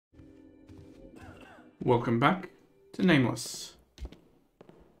Welcome back to Nameless.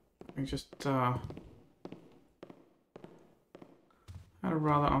 We just had a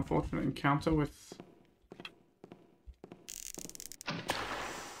rather unfortunate encounter with...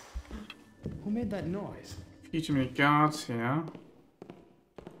 Who made that noise? a few too many guards here.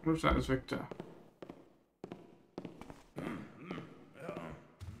 Looks like it's Victor.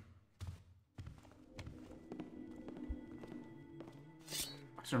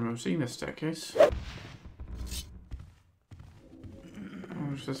 I remember seeing this staircase.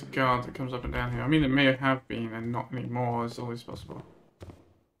 There's just a guard that comes up and down here. I mean, it may have been and not anymore. It's always possible.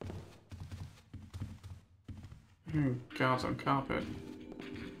 Guards on carpet.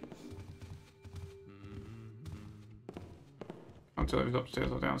 Can't tell if he's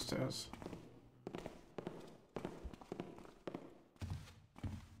upstairs or downstairs.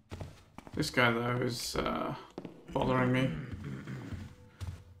 This guy, though, is bothering me.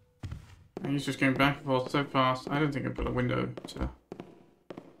 And he's just going back and forth so fast. I don't think I put a window to...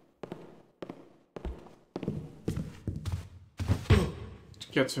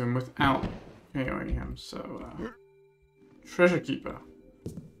 get to him without KOing him, so, Treasure Keeper.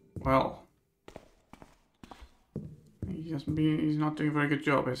 Well. He's not doing a very good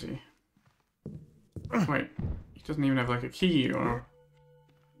job, is he? Wait, he doesn't even have, like, a key, or...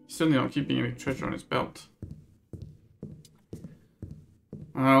 He's certainly not keeping any treasure on his belt.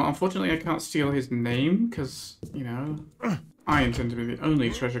 Well, unfortunately I can't steal his name, because, you know, I intend to be the only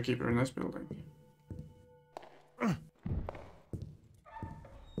Treasure Keeper in this building.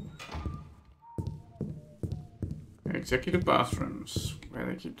 Executive bathrooms, where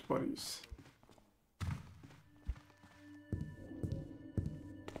they keep the bodies.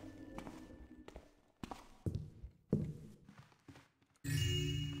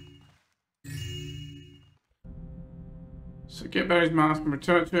 So get Barry's mask and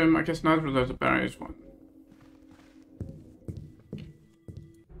return it to him. I guess neither of those are Barry's one.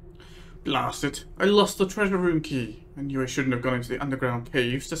 Blast it. I lost the treasure room key. I knew I shouldn't have gone into the underground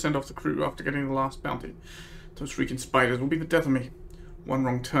caves to send off the crew after getting the last bounty. Those freaking spiders will be the death of me. One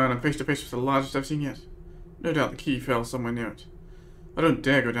wrong turn and face to face with the largest I've seen yet. No doubt the key fell somewhere near it. I don't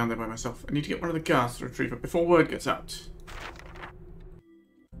dare go down there by myself. I need to get one of the guards to retrieve it before word gets out.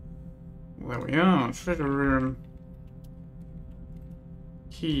 Well, there we are. Treasure room.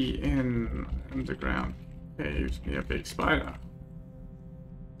 Key in underground caves near Big Spider.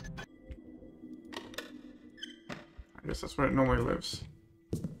 I guess that's where it normally lives.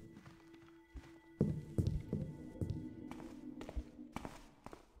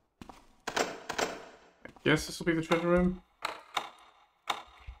 Yes, this will be the treasure room.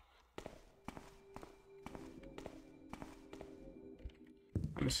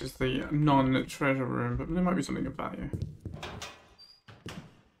 And this is the non-treasure room, but there might be something of value.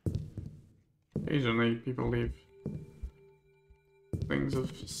 Occasionally, people leave things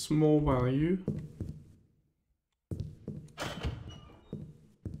of small value.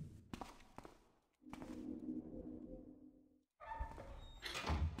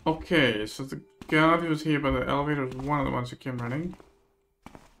 Okay, so the guard who was here by the elevator was one of the ones who came running.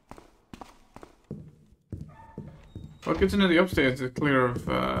 Well, good to know the upstairs is clear of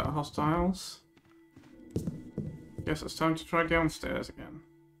hostiles. Guess it's time to try downstairs again.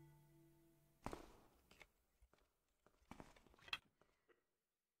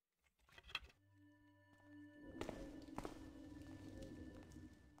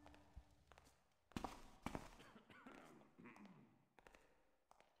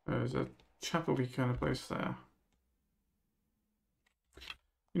 There's a chapel-y kind of place there.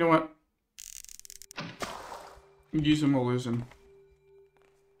 You know what? Use them or lose them.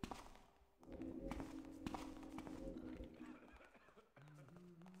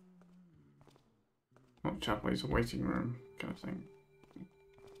 Not chapel, it's a waiting room kind of thing.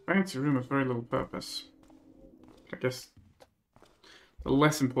 Fancy room with very little purpose. I guess the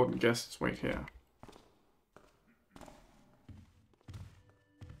less important guests wait here.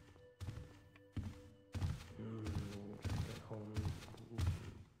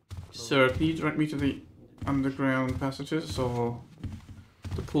 Sir, can you direct me to the underground passages or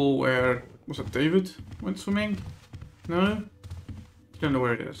the pool where, was it David went swimming? No? You don't know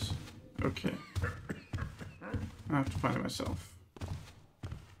where it is. Okay. I have to find it myself.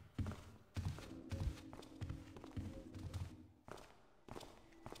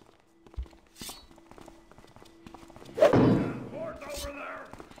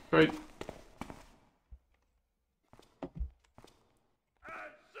 Great.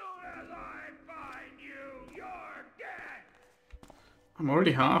 I'm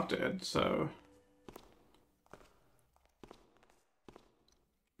already half dead, so...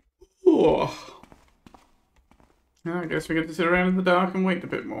 Oh. I guess we get to sit around in the dark and wait a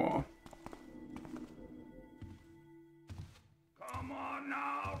bit more. Come on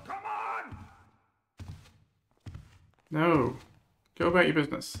now, come on! No. Go about your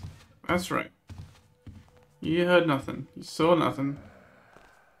business. That's right. You heard nothing. You saw nothing.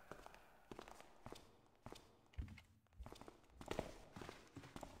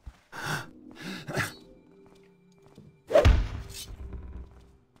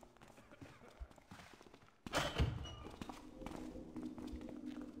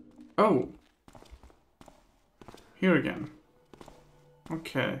 Oh. Here again.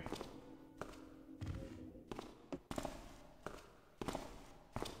 Okay.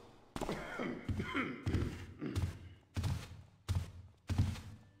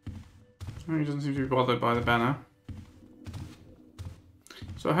 Oh, he doesn't seem to be bothered by the banner.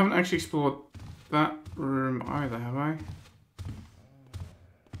 So I haven't actually explored that room either, have I?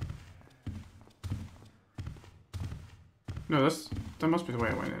 No, that must be the way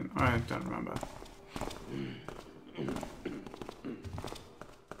I went in. I don't remember.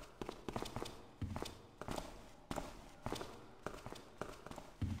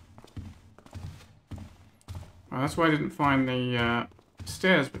 Well, that's why I didn't find the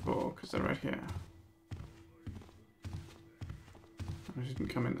stairs before, because they're right here. I didn't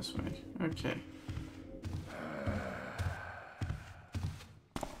come in this way. Okay.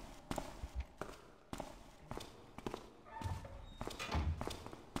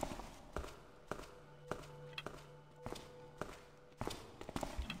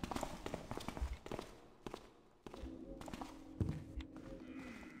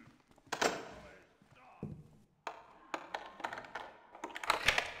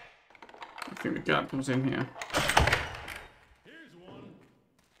 I think the guard comes in here. Here's one.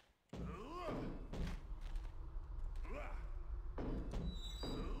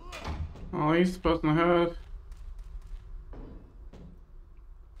 Oh, he's the person I heard.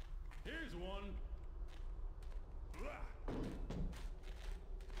 Here's one.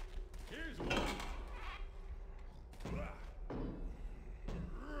 Here's one.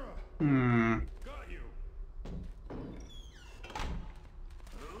 Hmm. Got you.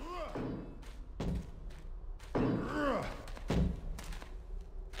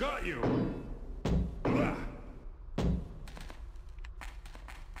 Got you.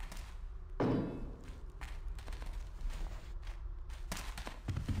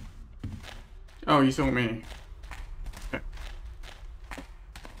 Oh, you saw me. Okay.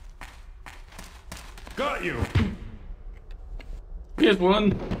 Got you. Here's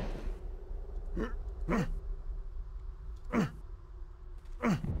one.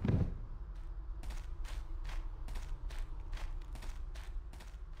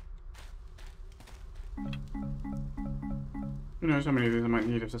 Who knows how many of these I might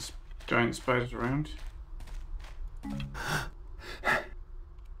need if there's giant spiders around.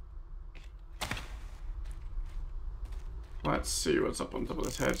 Let's see what's up on top of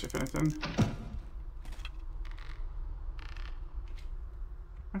this hedge, if anything.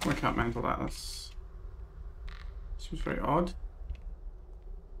 How come I can't mantle that? That's... seems very odd.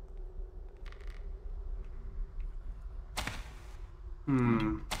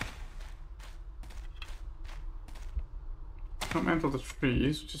 Can't mantle the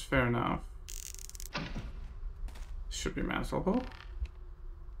trees, which is fair enough. Should be mantleable.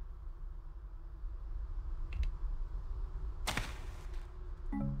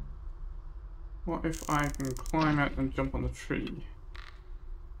 What if I can climb out and jump on the tree?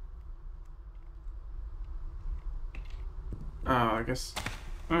 Oh, I guess...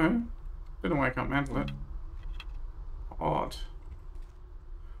 don't know why I can't mantle it. Odd.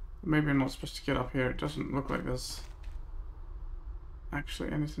 Maybe I'm not supposed to get up here. It doesn't look like there's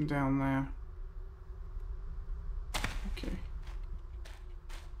actually anything down there. Okay.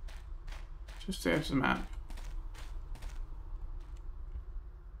 Just the edge of the map.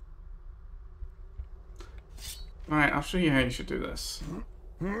 Alright, I'll show you how you should do this.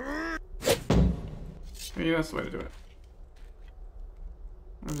 Maybe that's the way to do it.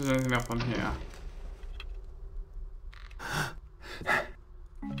 If there's anything up on here.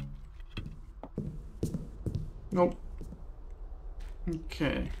 Nope.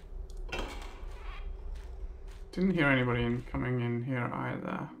 Okay. Didn't hear anybody coming in here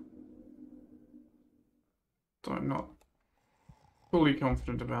either. So I'm not fully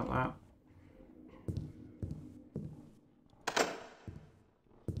confident about that.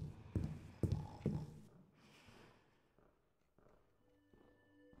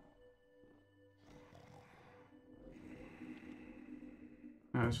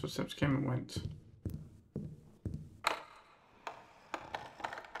 No, his footsteps came and went.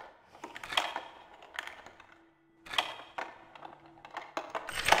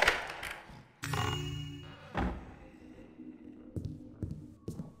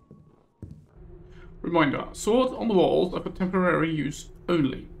 Reminder, swords on the walls are for temporary use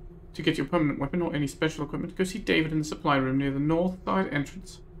only. To get your permanent weapon or any special equipment, go see David in the supply room near the north side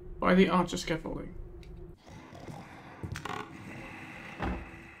entrance by the archer scaffolding.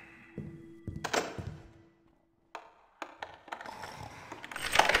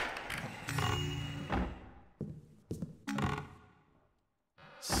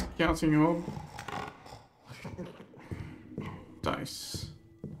 Scouting orb. Dice.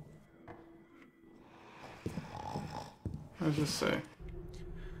 What does this say?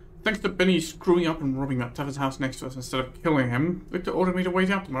 Thanks to Benny screwing up and robbing that Taver's house next to us instead of killing him, Victor ordered me to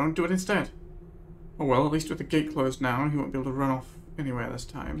wait out tomorrow and do it instead. Oh well, at least with the gate closed now, he won't be able to run off anywhere this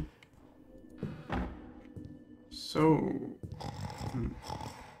time. So...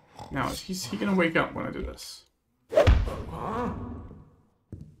 Now, is he gonna wake up when I do this?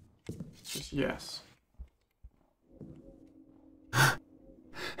 Just yes.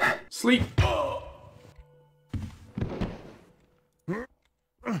 Sleep!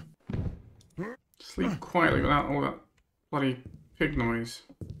 Sleep quietly without all that bloody pig noise.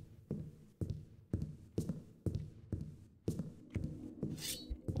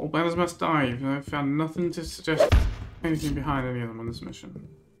 All banners must die, even though I've found nothing to suggest anything behind any of them on this mission.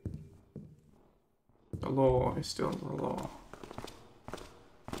 The law is still the law.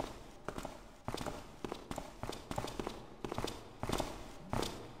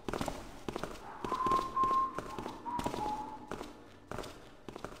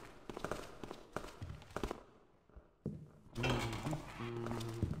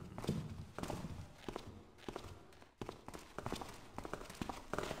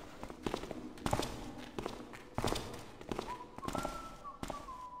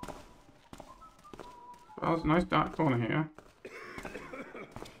 Well, it's a nice dark corner here.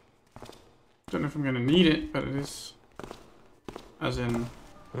 Don't know if I'm going to need it, but it is. As in...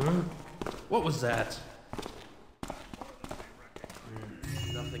 Huh? What was that?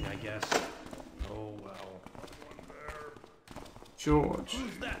 Nothing, I guess. Oh, well. George.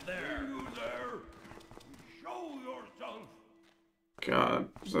 Who's that there? You there? Show yourself. God.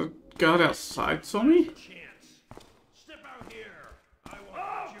 Is there a guard outside saw me? Chance. Step out here. I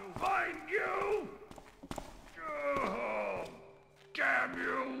want you. Find you. Oh, damn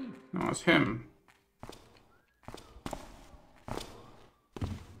you. No, it's him.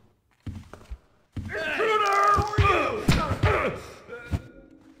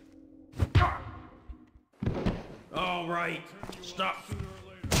 All right. Stop.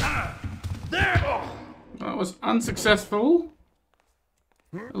 There. That was unsuccessful.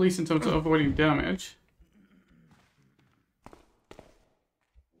 At least in terms of avoiding damage.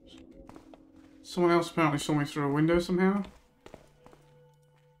 Someone else apparently saw me through a window somehow.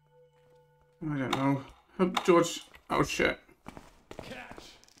 I don't know. Hope George... Oh shit.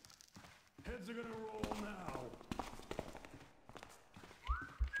 Catch. Heads are gonna roll now.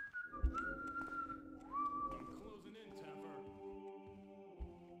 I'm closing in, Taffer.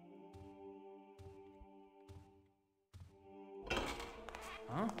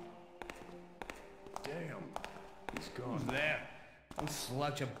 Huh? Damn. He's gone. Who's that? Don't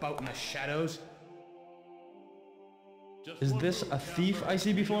slouch about in the shadows. Just Is one this move, a thief Taffer. I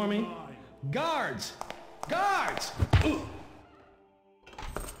see before me? Fine. Guards! Guards!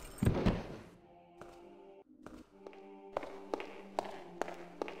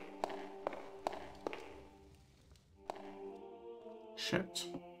 Shit.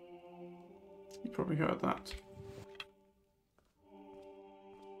 You probably heard that.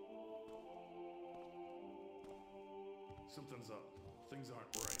 Something's up. Things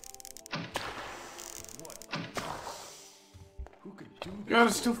aren't right. What? Who could do this? God,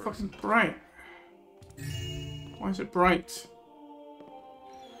 it's still fucking bright. Why is it bright?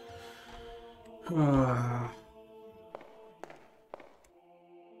 There's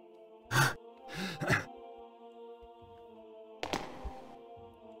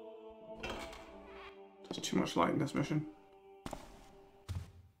too much light in this mission.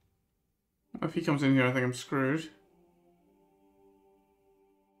 If he comes in here, I think I'm screwed.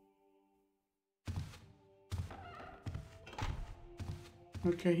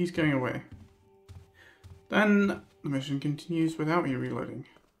 Okay, he's going away. Then the mission continues without me reloading.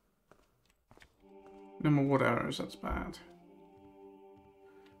 No more wood arrows, that's bad.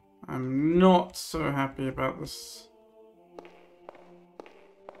 I'm not so happy about this.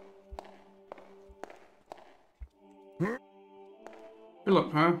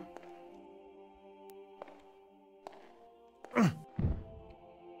 Philip, huh?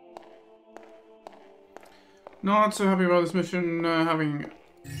 Not so happy about this mission having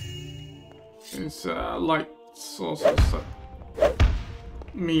its light sources that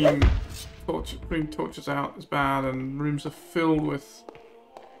mean putting torches out is bad, and rooms are filled with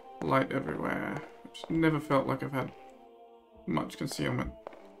light everywhere. Which never felt like I've had much concealment.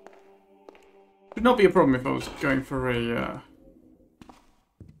 Would not be a problem if I was going for a,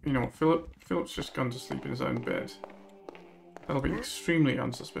 you know what, Philip's just gone to sleep in his own bed. That'll be extremely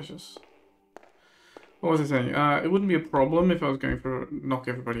unsuspicious. What was I saying? It wouldn't be a problem if I was going for a knock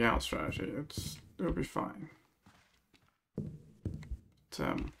everybody out strategy. It would be fine. But,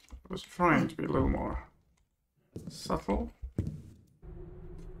 I was trying to be a little more subtle.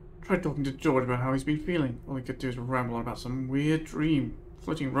 Tried talking to George about how he's been feeling. All he could do is ramble on about some weird dream,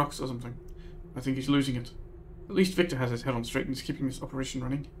 floating rocks or something. I think he's losing it. At least Victor has his head on straight and is keeping this operation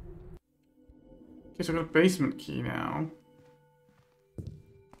running. Okay, so I've got a basement key now.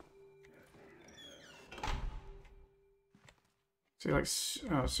 See, like,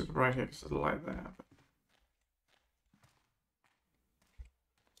 super bright here because there's a light there.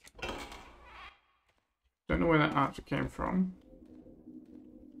 But don't know where that archer came from.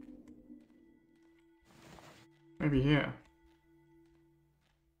 Maybe here.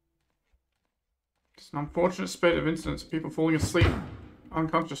 It's an unfortunate spate of incidents of people falling asleep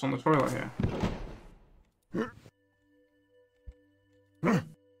unconscious on the toilet here.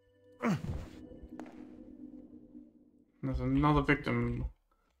 And there's another victim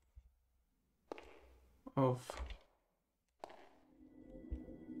of...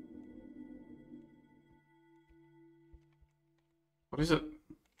 What is it?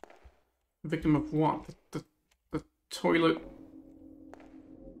 Victim of what? The toilet...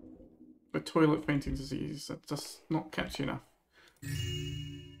 The toilet fainting disease. That does not catch you enough.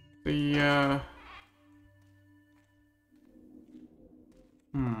 The,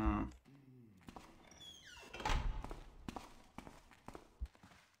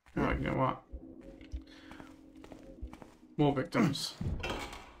 Oh, you know what? More victims.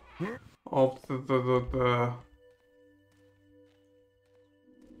 Of the...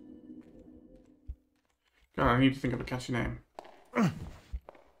 God, I need to think of a catchy name.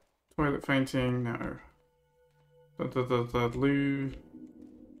 Toilet fainting, no. The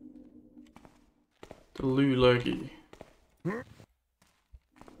Lou Lurgy.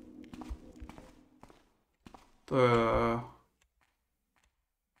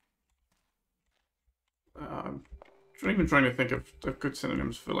 I'm even trying to think of good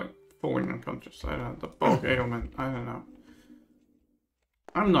synonyms for, like, falling unconscious. I don't know. The bog ailment. I don't know.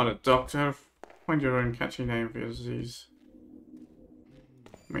 I'm not a doctor. Find your own catchy name for your disease.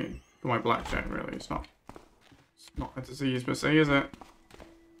 I mean, for my blackjack, really. It's not a disease per se, is it?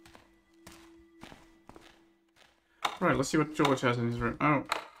 Right, let's see what George has in his room. Oh,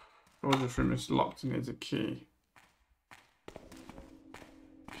 George's room is locked and needs a key.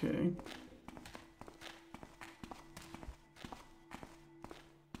 Okay.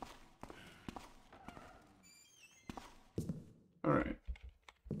 Alright.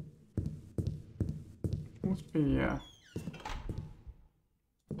 Must be,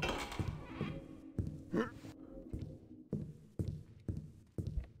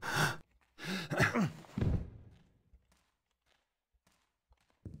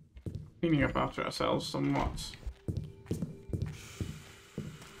 cleaning up after ourselves somewhat.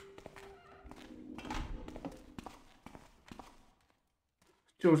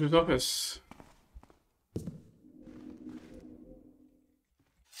 George's office.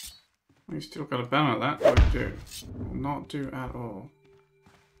 We still got a banner. That would do. Will not do at all.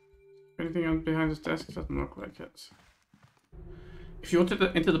 Anything else behind his desk? It doesn't look like it. If you want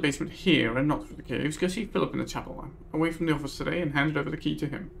to enter the basement here and not through the caves, go see Philip in the chapel. I'm away from the office today and handed over the key to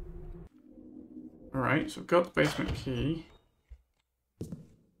him. Alright, so we've got the basement key.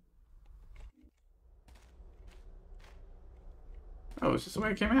 Oh, is this the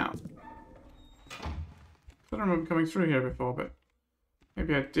way it came out? I don't remember coming through here before, but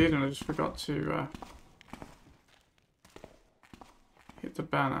maybe I did and I just forgot to hit the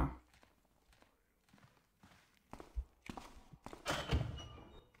banner.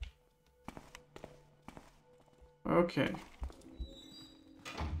 Okay.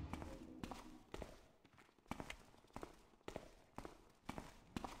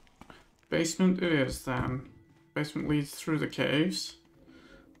 Basement it is then. Basement leads through the caves,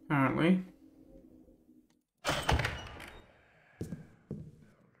 apparently.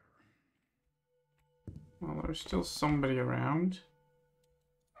 Well, there's still somebody around.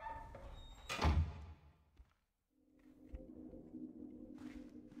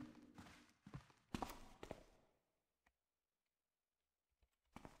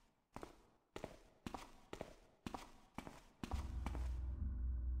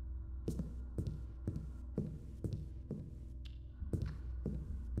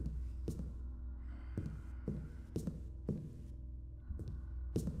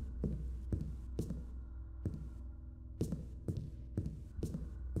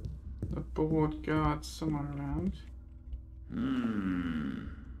 board guards somewhere around.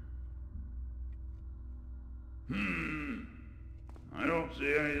 I don't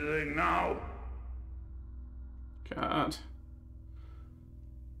see anything now. Guard.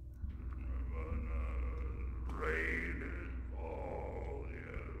 Rain is falling.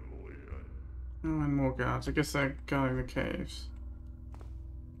 Oh, and more guards. I guess they're guarding the caves.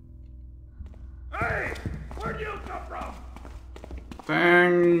 Hey! Where'd you come from?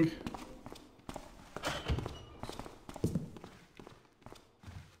 Dang!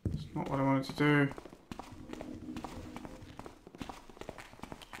 It's not what I wanted to do.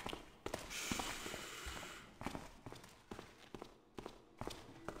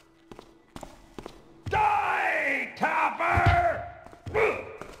 Die, Topper!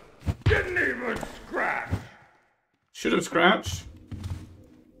 Didn't even scratch. Should have scratched.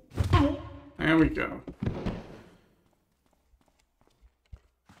 There we go.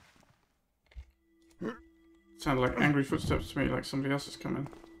 Sounded like angry footsteps to me, like somebody else is coming.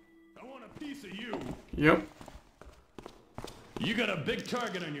 I want a piece of you. Yep. You got a big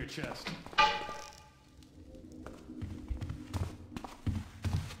target on your chest.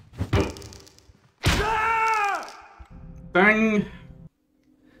 Dang!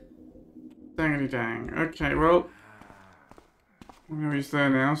 Dangity dang. Okay, well. We know he's there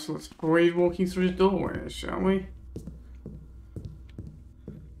now, so let's avoid walking through his doorway, shall we?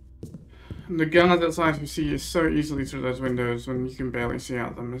 And the guard outside we see is so easily through those windows when you can barely see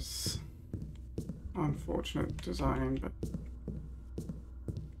out them. It's unfortunate design, but.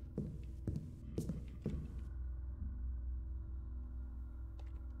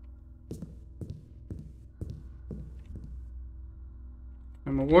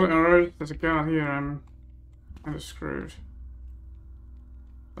 And my water arrows, there's a guard here, I'm kind of screwed.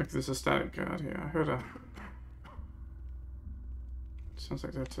 Like there's a static guard here. I heard a... Sounds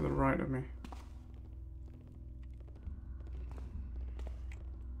like they're to the right of me.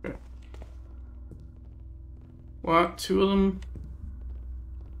 Okay. What? Two of them?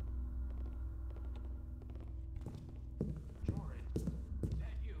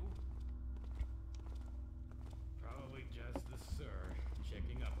 Probably just the sir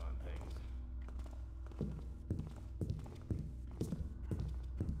checking up on things.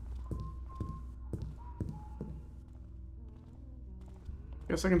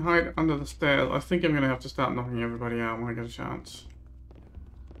 Guess I can hide under the stairs. I think I'm gonna have to start knocking everybody out when I get a chance.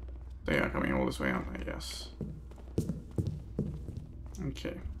 They are coming all this way, aren't they? Yes.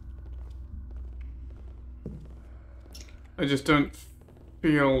 Okay. I just don't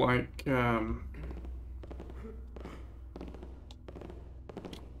feel like I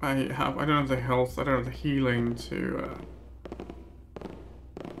don't have the health, I don't have the healing to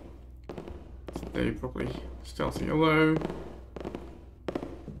stay properly stealthy. Hello.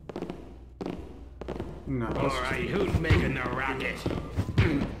 No. Alright, who's making the rocket?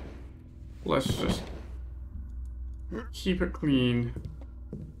 Let's just keep it clean.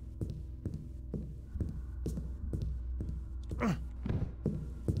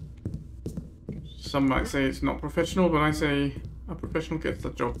 Some might say it's not professional, but I say a professional gets the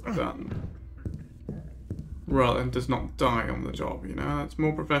job done. Rather than does not die on the job, you know? It's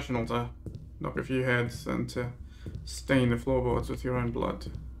more professional to knock a few heads than to stain the floorboards with your own blood.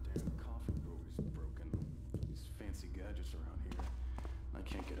 Damn coffee brewer's broken. These fancy gadgets around here. I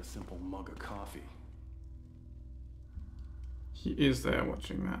can't get a simple mug of coffee. He is there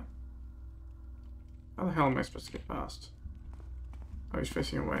watching that. How the hell am I supposed to get past? Oh, he's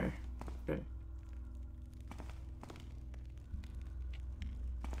facing away. Okay.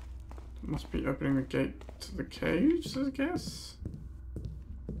 Must be opening the gate to the cage, I guess?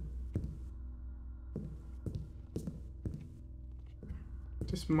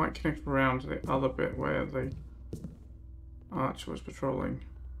 This might connect around to the other bit where the archer was patrolling.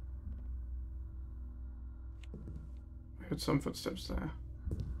 I heard some footsteps there.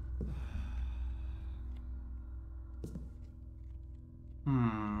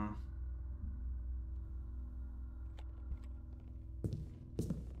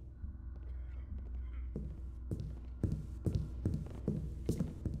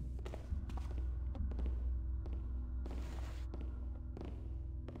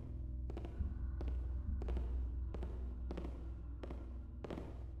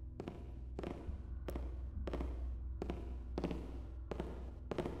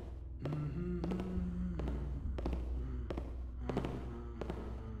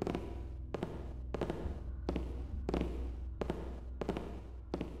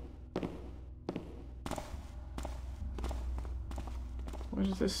 Where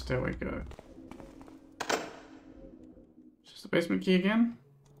does this stairway go? Just the basement key again?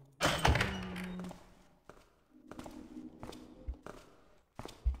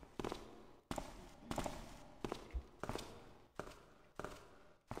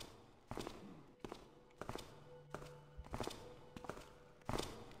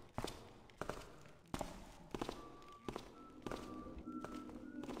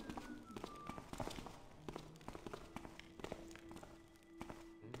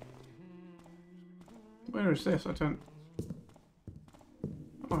 Where is this? I don't...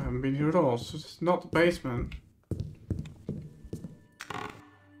 Oh, I haven't been here at all, so it's not the basement.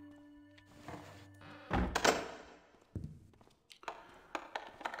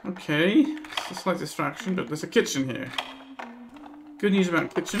 Okay, it's a slight distraction, but there's a kitchen here. Good news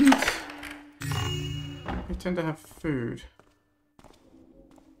about kitchens. They tend to have food.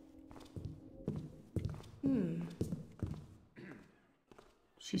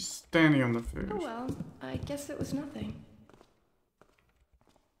 She's standing on the food. Oh well, I guess it was nothing.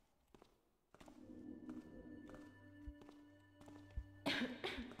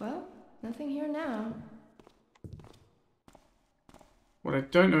 Well, nothing here now. What I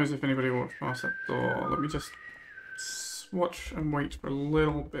don't know is if anybody walks past that door. Let me just watch and wait for a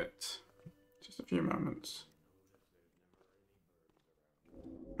little bit. Just a few moments.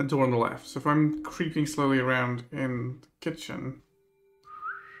 The door on the left. So if I'm creeping slowly around in the kitchen,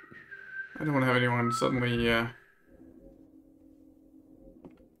 I don't want to have anyone suddenly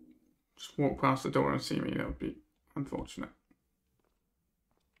just walk past the door and see me. That would be unfortunate.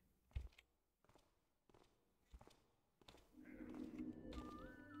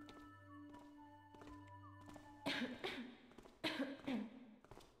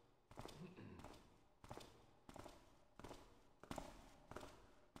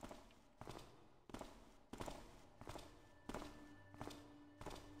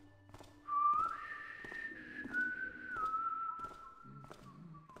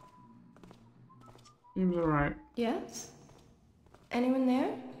 Seems alright. Yes? Anyone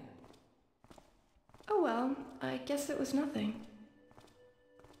there? Oh well, I guess it was nothing.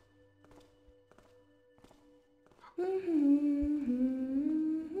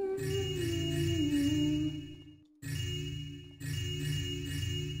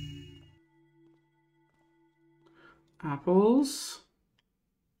 Apples.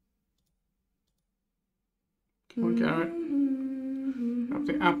 Come on, Garrett. Have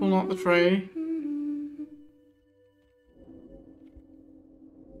the apple, not the tray.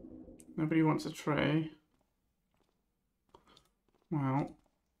 Nobody wants a tray. Well.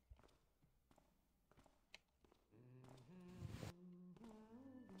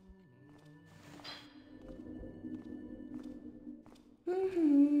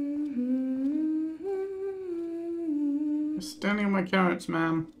 You're standing on my carrots,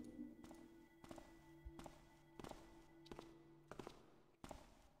 man.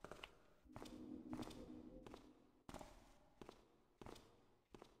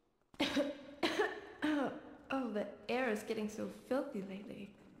 Oh, the air is getting so filthy lately.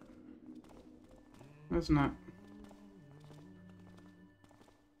 Isn't it?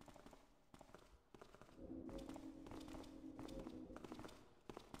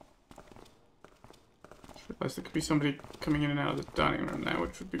 Realize there could be somebody coming in and out of the dining room now,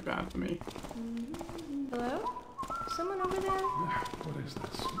 which would be bad for me. Hello? Someone over there? What is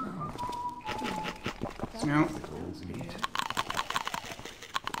that smell? Smell. Old meat.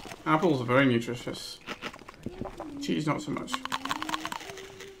 Apples are very nutritious. Cheese, not so much.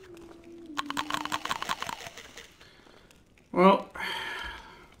 Well,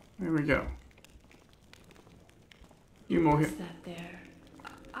 there we go. You more What's hit. that there?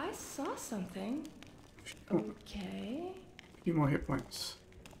 I saw something. Oh, Okay. few more hit points.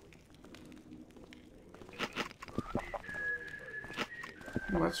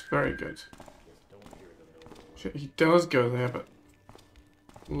 Well, that's very good. Shit, he does go there, but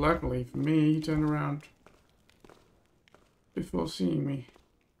luckily for me, he turned around before seeing me.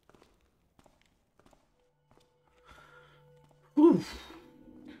 Whew.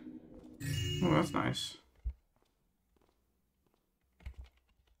 Oh, that's nice.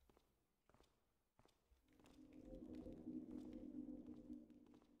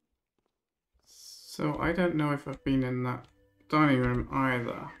 So I don't know if I've been in that dining room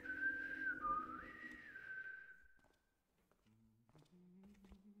either.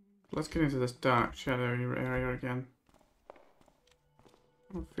 Let's get into this dark, shadowy area again.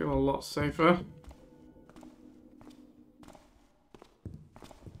 I feel a lot safer.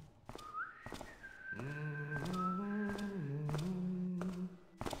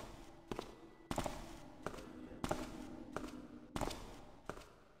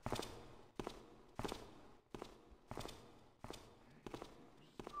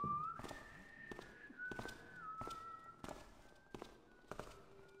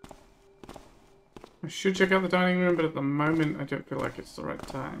 I should check out the dining room, but at the moment I don't feel like it's the right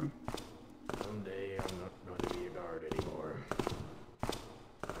time. Someday I'm not going to be a guard anymore.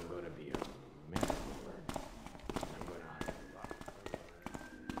 I'm going to be a man lord. I'm going to have a lot.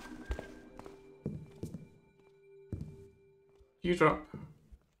 You drop.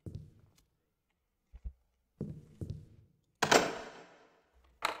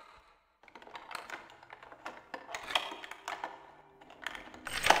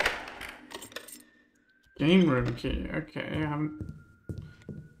 Game room key. Okay, I haven't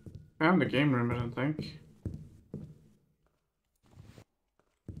found the game room, I don't think.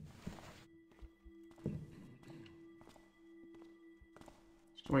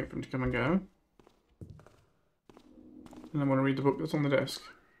 Just wait for him to come and go. And I want to read the book that's on the desk.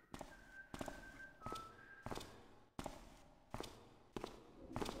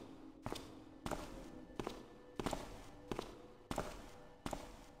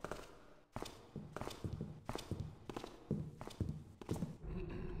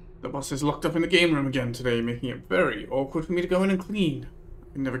 The boss is locked up in the game room again today, making it very awkward for me to go in and clean.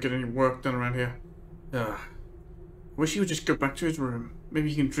 I can never get any work done around here. Ugh. I wish he would just go back to his room. Maybe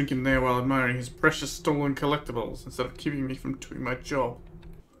he can drink in there while admiring his precious stolen collectibles, instead of keeping me from doing my job.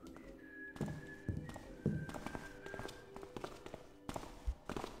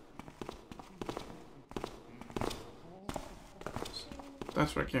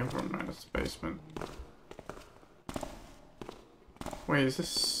 That's where it came from, right? That's the basement. Wait, is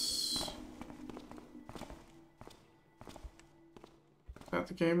this... Is that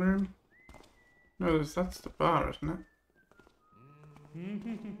the game room? No, that's the bar, isn't it?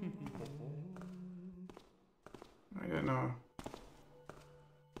 I don't know.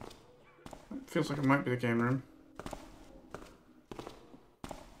 It feels like it might be the game room.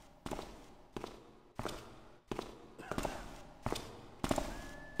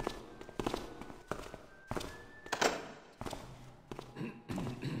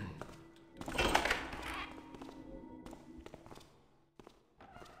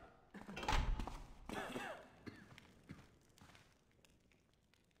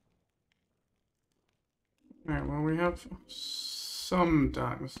 Right, well, we have some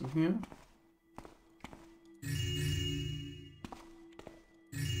darkness in here.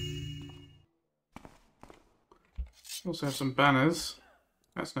 Also have some banners.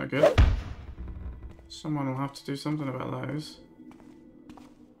 That's no good. Someone will have to do something about those.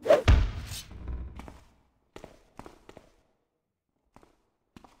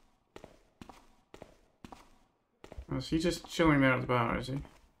 Oh, is he just chilling there at the bar, is he?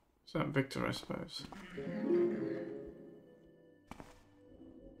 Is that Victor, I suppose?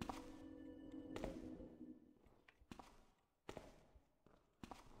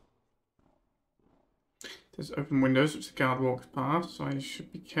 There's open windows which the guard walks past, so I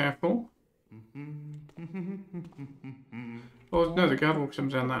should be careful. Oh no, the guard walks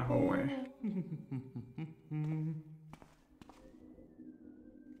comes down that hallway.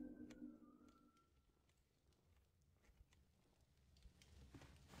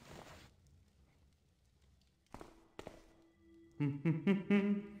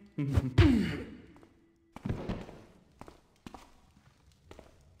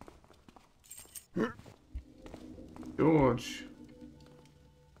 George.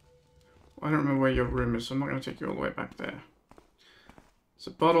 I don't remember where your room is, so I'm not going to take you all the way back there. There's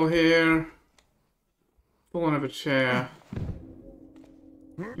a bottle here. Fallen over a chair.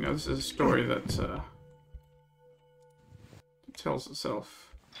 You know, this is a story that tells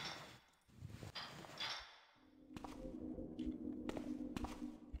itself.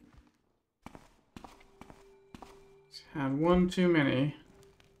 It's had one too many.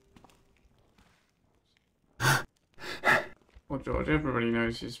 Well, George, everybody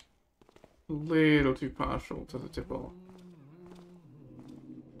knows he's a little too partial to the tipple.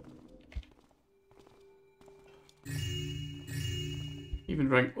 Even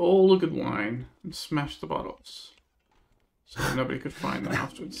drank all the good wine and smashed the bottles, so that nobody could find them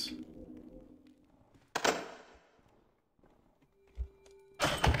afterwards.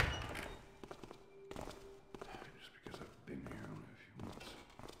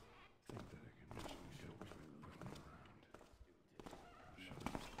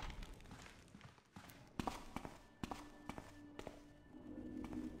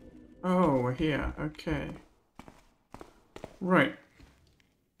 Oh, we're here. Okay. Right.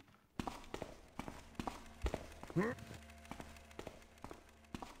 You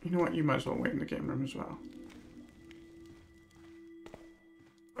know what? You might as well wait in the game room as well.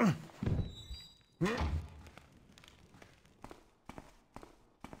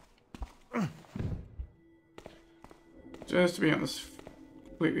 Just to be on this,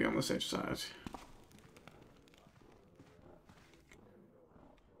 completely on the safe side.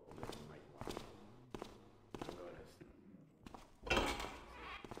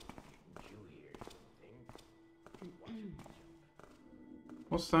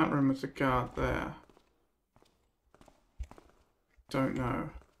 What's that room with the guard there? Don't know.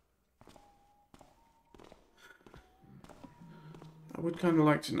 I would kind of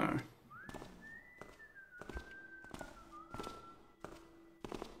like to know.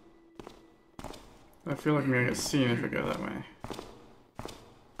 I feel like I'm gonna get seen if I go that way.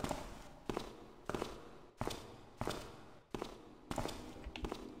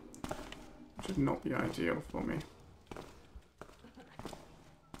 Which would not be ideal for me.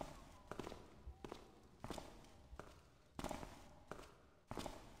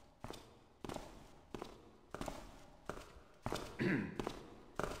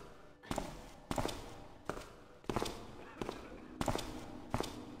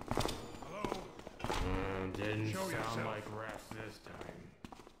 Didn't sound like rest this time.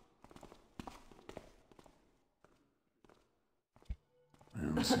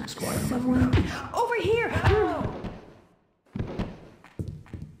 This seems quite enough Someone now. over here! Oh!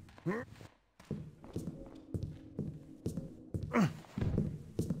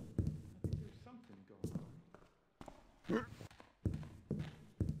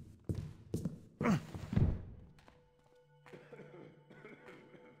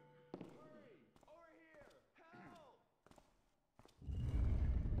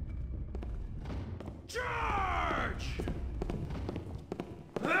 Charge!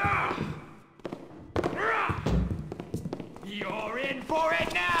 You're in for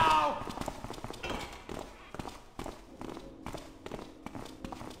it now!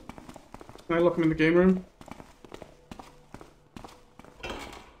 Can I lock him in the game room?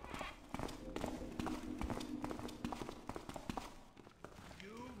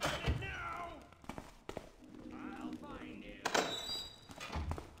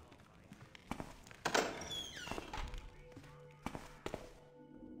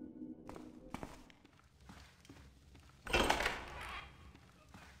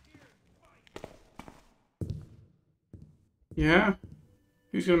 Yeah?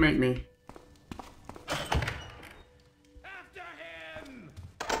 Who's gonna make me? After him!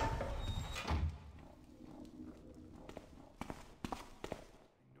 I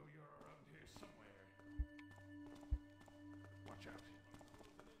know you're around here somewhere. Watch out.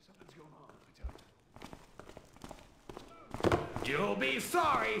 Something's going on, I tell you. You'll be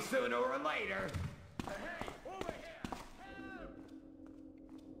sorry sooner or later. Hey, over here! Help!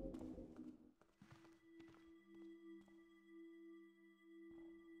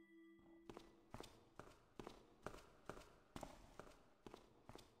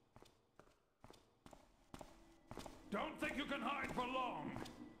 Don't think you can hide for long.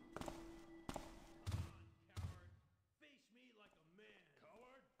 Face me like a man.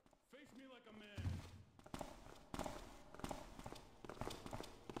 Coward, face me like a man.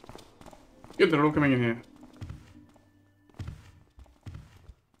 Good, they're all coming in here.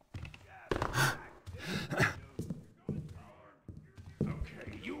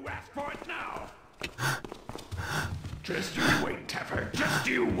 Okay, you asked for it now. Just you wait, Teffer. Just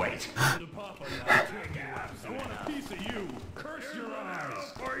you wait. The Papa now. I want a piece of you. Curse your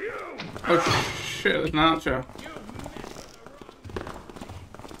eyes. For you. Oh shit, there's an archer.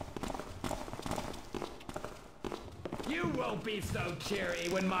 You won't be so cheery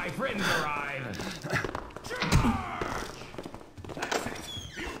when my friends arrive.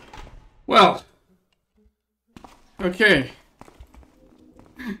 Well. Okay.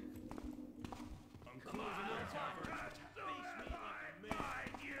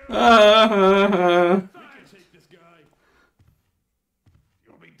 We can take this guy.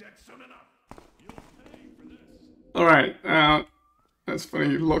 You'll be dead soon enough. You'll pay for this. Alright, that's funny.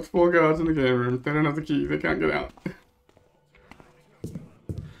 You locked 4 guards in the game room. They don't have the key. They can't get out.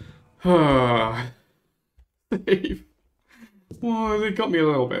 Save. Well, they got me a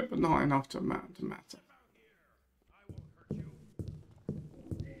little bit, but not enough to matter.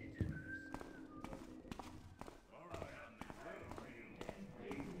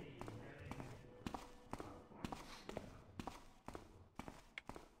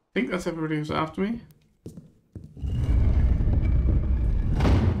 I think that's everybody who's after me.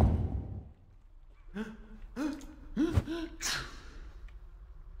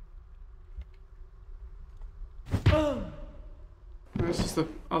 This is the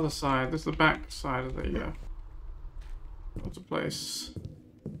other side. This is the back side of the place.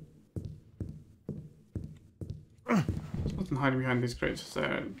 There's nothing hiding behind these crates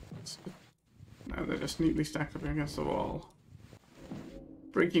there. No, they're just neatly stacked up against the wall.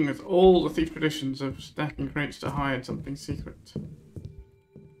 Breaking with all the thief traditions of stacking crates to hide something secret.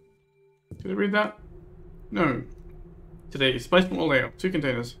 Did I read that? No. Today, spice from all ale, 2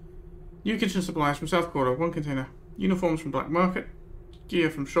 containers. New kitchen supplies from South Quarter, 1 container. Uniforms from Black Market. Gear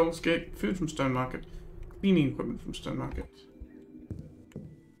from Shoalsgate. Food from Stone Market. Cleaning equipment from Stone Market.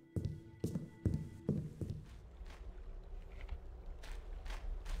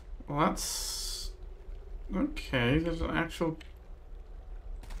 Well, that's... okay, there's an actual...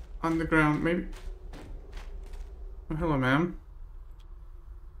 underground, maybe... Oh, hello, ma'am.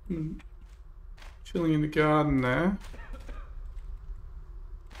 Chilling in the garden there.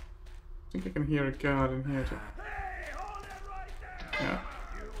 I think I can hear a guard in here too. Hey, hold it right there! Yeah.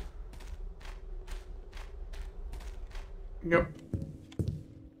 You. Yep.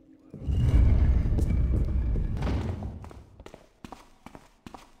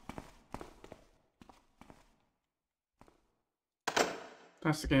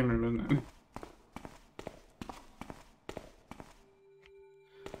 That's the game room, isn't it?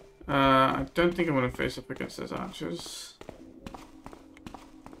 I don't think I want to face up against those archers.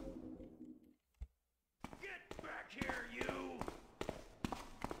 Get back here, you!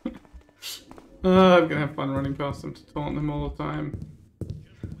 I'm gonna have fun running past them to taunt them all the time.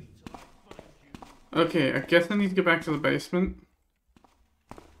 Just wait till I find you. Okay, I guess I need to go back to the basement.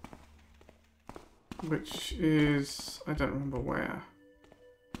 Which is... I don't remember where.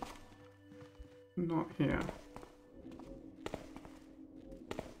 Not here.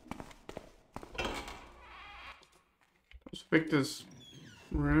 That's Victor's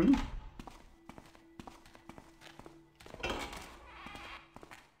room.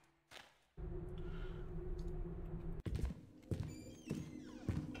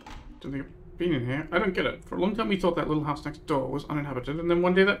 Don't think I've been in here. I don't get it. For a long time we thought that little house next door was uninhabited, and then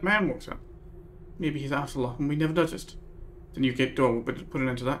one day that man walks out. Maybe he's out a lot and we never noticed. The new gate door will put an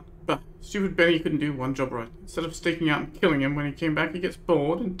end to that. But stupid Benny couldn't do one job right. Instead of staking out and killing him when he came back, he gets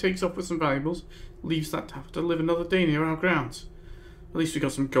bored and takes off with some valuables, leaves that tavern to live another day near our grounds. At least we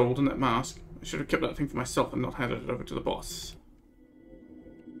got some gold and that mask. I should have kept that thing for myself and not handed it over to the boss.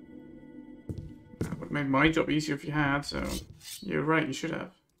 That would have made my job easier if you had, so you're right, you should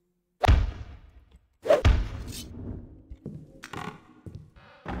have.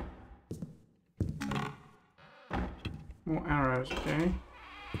 More arrows, okay.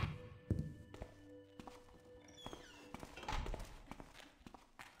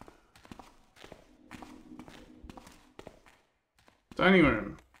 Dining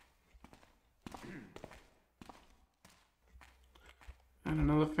room. And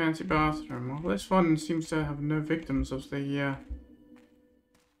another fancy bathroom. Well, this one seems to have no victims of the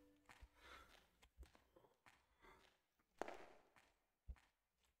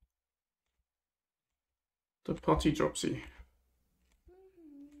potty dropsy.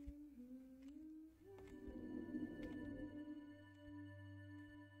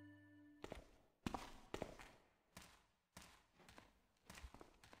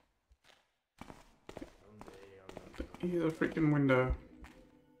 Here's a freaking window.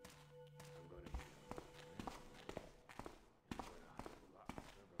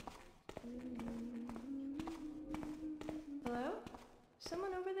 Hello?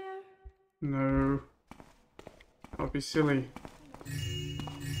 Someone over there? No. That would be silly.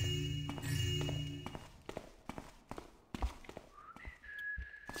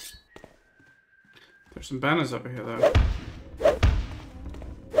 There's some banners over here though. That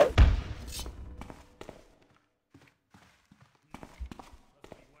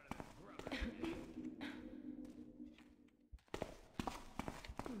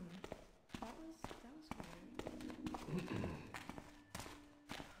was weird.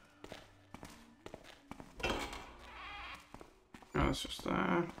 Oh, it's just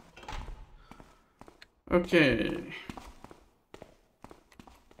okay.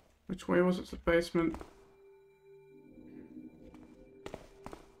 Which way was it to the basement?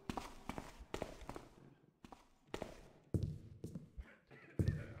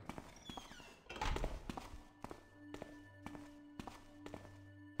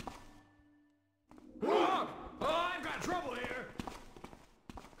 Oh, I've got trouble here!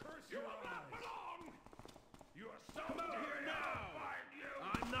 Curse you will not belong! You are so here now! Find you!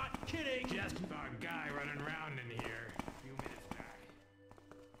 I'm not kidding! Just saw a guy running around in here a few minutes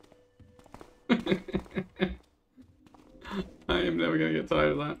back. I am never gonna get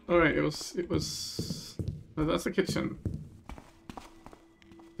tired of that. Alright, it was... Oh, that's the kitchen.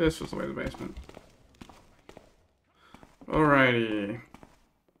 This was the way to the basement. Alrighty.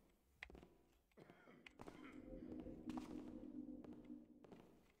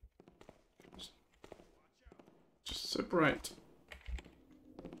 Just so bright.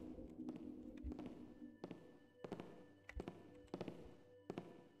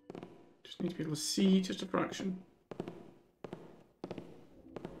 Just need to be able to see just a fraction.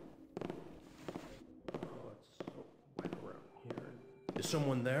 Oh, it's so wet around here. Is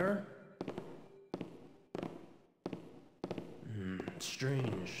someone there?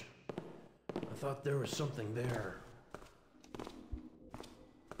 Strange. I thought there was something there.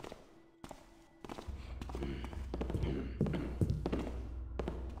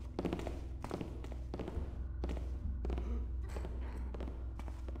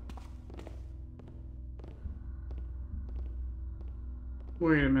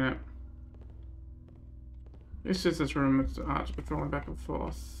 Wait a minute. This is this room with the arch patrolling back and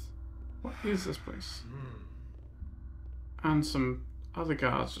forth. What is this place? And some other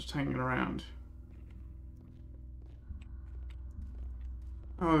guards just hanging around.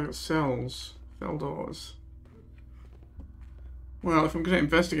 Oh, they've got cells. Cell doors. Well, if I'm going to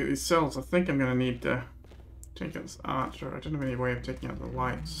investigate these cells, I think I'm going to need to take out this archer. I don't have any way of taking out the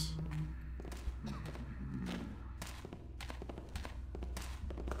lights.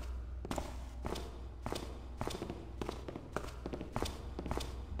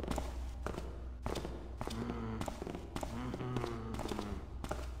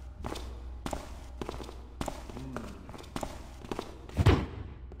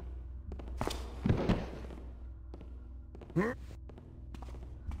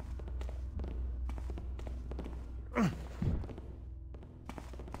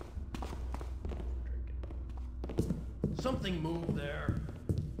 Something moved there.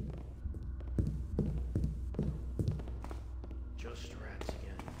 Just rats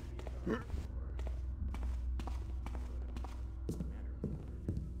again. And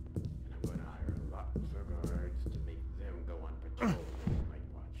I'm going to hire lots of guards to make them go on patrol during night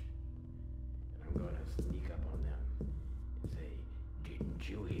watch. And I'm going to sneak up on them and say, "Didn't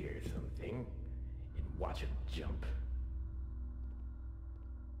you hear something?" And watch them jump.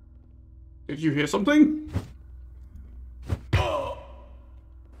 Did you hear something?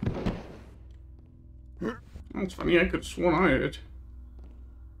 That's funny, I could have sworn I heard it.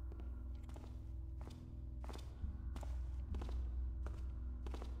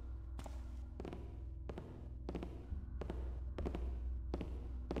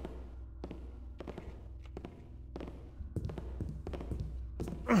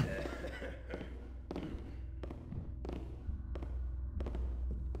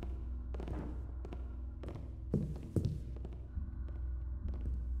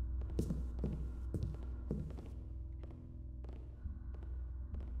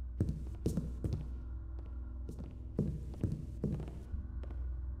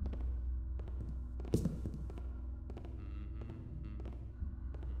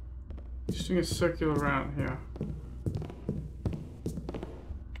 Just doing a circular route here.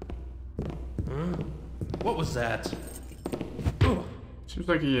 What was that? Seems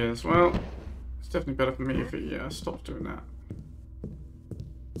like he is. Well, it's definitely better for me if he stops doing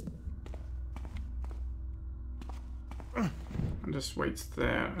that. And just waits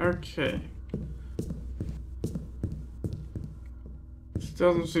there. Okay. This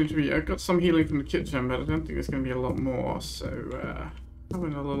doesn't seem to be... I've got some healing from the kitchen, but I don't think there's going to be a lot more, so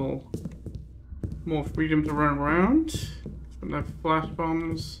having a little more freedom to run around. But no flash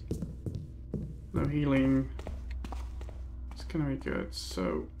bombs. No healing. It's gonna be good.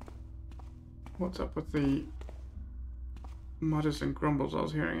 So, what's up with the mutters and grumbles I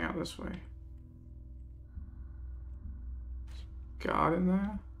was hearing out this way? Guard in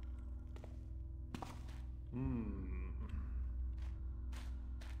there?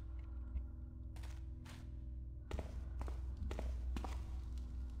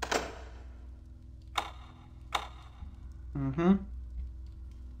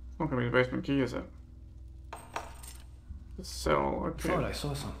 Not gonna be the basement key, is it? The cell, okay. Thought I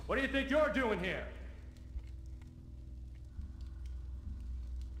saw something. What do you think you're doing here?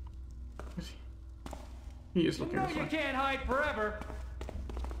 He is looking No, this you way. can't hide forever.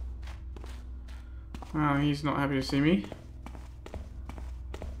 Well, he's not happy to see me.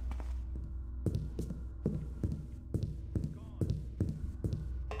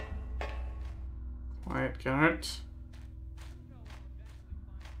 Quiet, Garrett.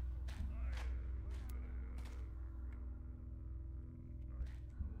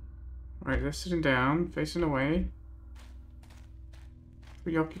 Right, they're sitting down, facing away.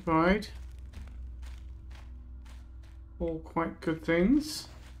 Preoccupied. All quite good things.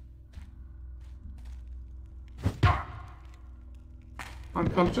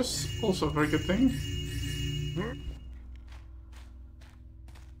 Unconscious, also a very good thing.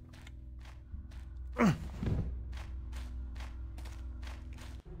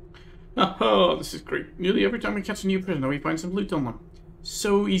 Oh, this is great. Nearly every time we catch a new prisoner, we find some loot on them.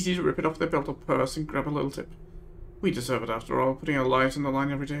 So easy to rip it off their belt or purse and grab a little tip. We deserve it after all, putting our lives on the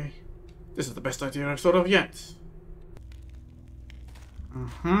line every day. This is the best idea I've thought of yet.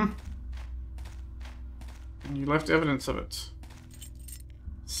 And you left evidence of it.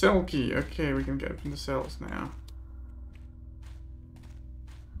 Cell key. Okay, we can get from the cells now.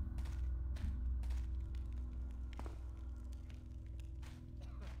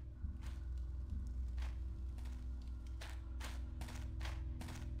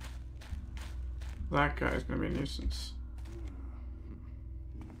 That guy's gonna be a nuisance.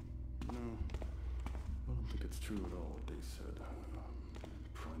 true at all what they said.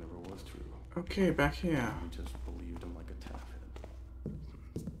 Probably never was true. Okay, back here. We just believed him like a taffhead.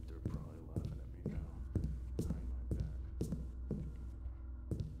 They're probably laughing at me now.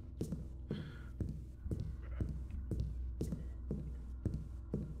 Behind my back.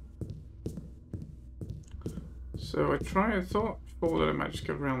 So I thought before that I might just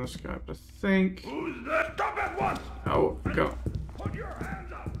go around this guy, but I think... Who's that? Stop at once! Oh, I forgot. Put your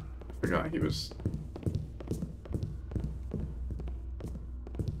hands up! I forgot he was...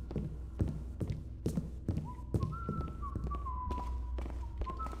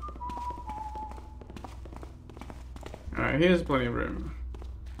 Alright, here's plenty of room.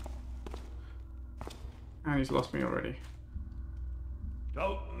 And he's lost me already.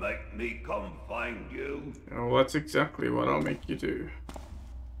 Don't make me come find you. Oh, that's exactly what I'll make you do.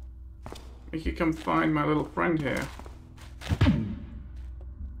 Make you come find my little friend here.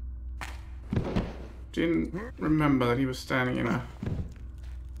 Didn't remember that he was standing in a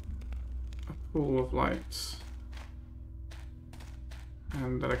pool of lights.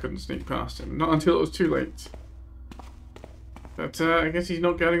 And that I couldn't sneak past him. Not until it was too late. But I guess he's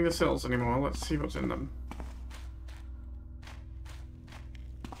not guarding the cells anymore. Let's see what's in them.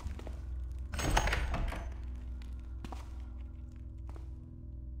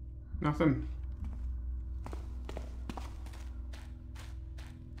 Nothing.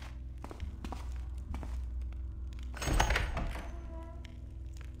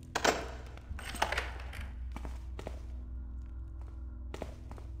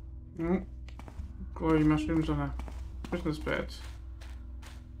 Oh, glowy mushrooms on a prisoner's bed.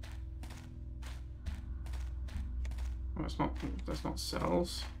 Oh, that's not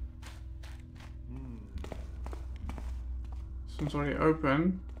cells. This one's already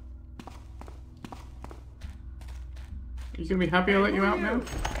open. You gonna be happy I let you out now?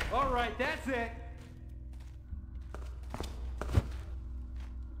 Alright, that's it.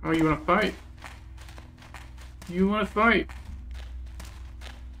 Oh, you wanna fight? You wanna fight?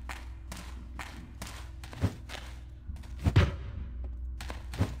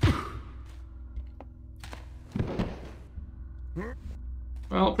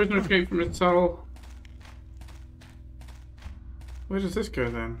 Well, prisoner escaped from his cell. Where does this go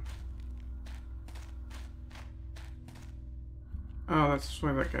then? Oh, that's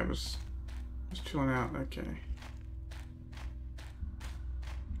where that guy was chilling out. Okay.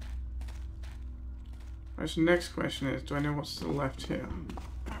 Alright, so next question is, do I know what's still left here?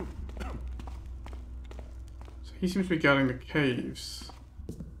 So he seems to be guarding the caves.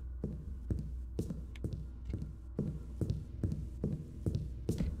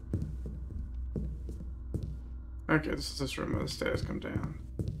 Okay, this is this room where the stairs come down.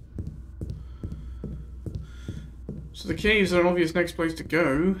 So the caves are an obvious next place to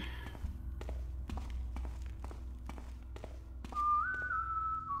go.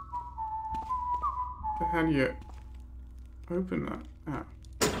 But how do you open that? Ah.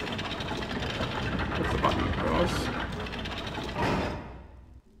 What's the button, of course?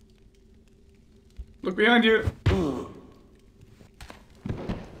 Look behind you!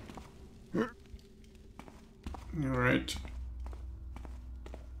 Alright.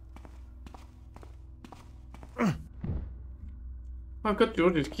 I've got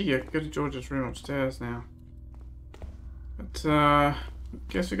George's key. I can go to George's room upstairs now. But, I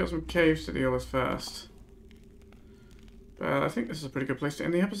guess we got some caves to deal with first. But I think this is a pretty good place to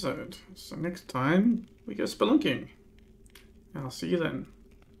end the episode. So next time, we go spelunking. I'll see you then.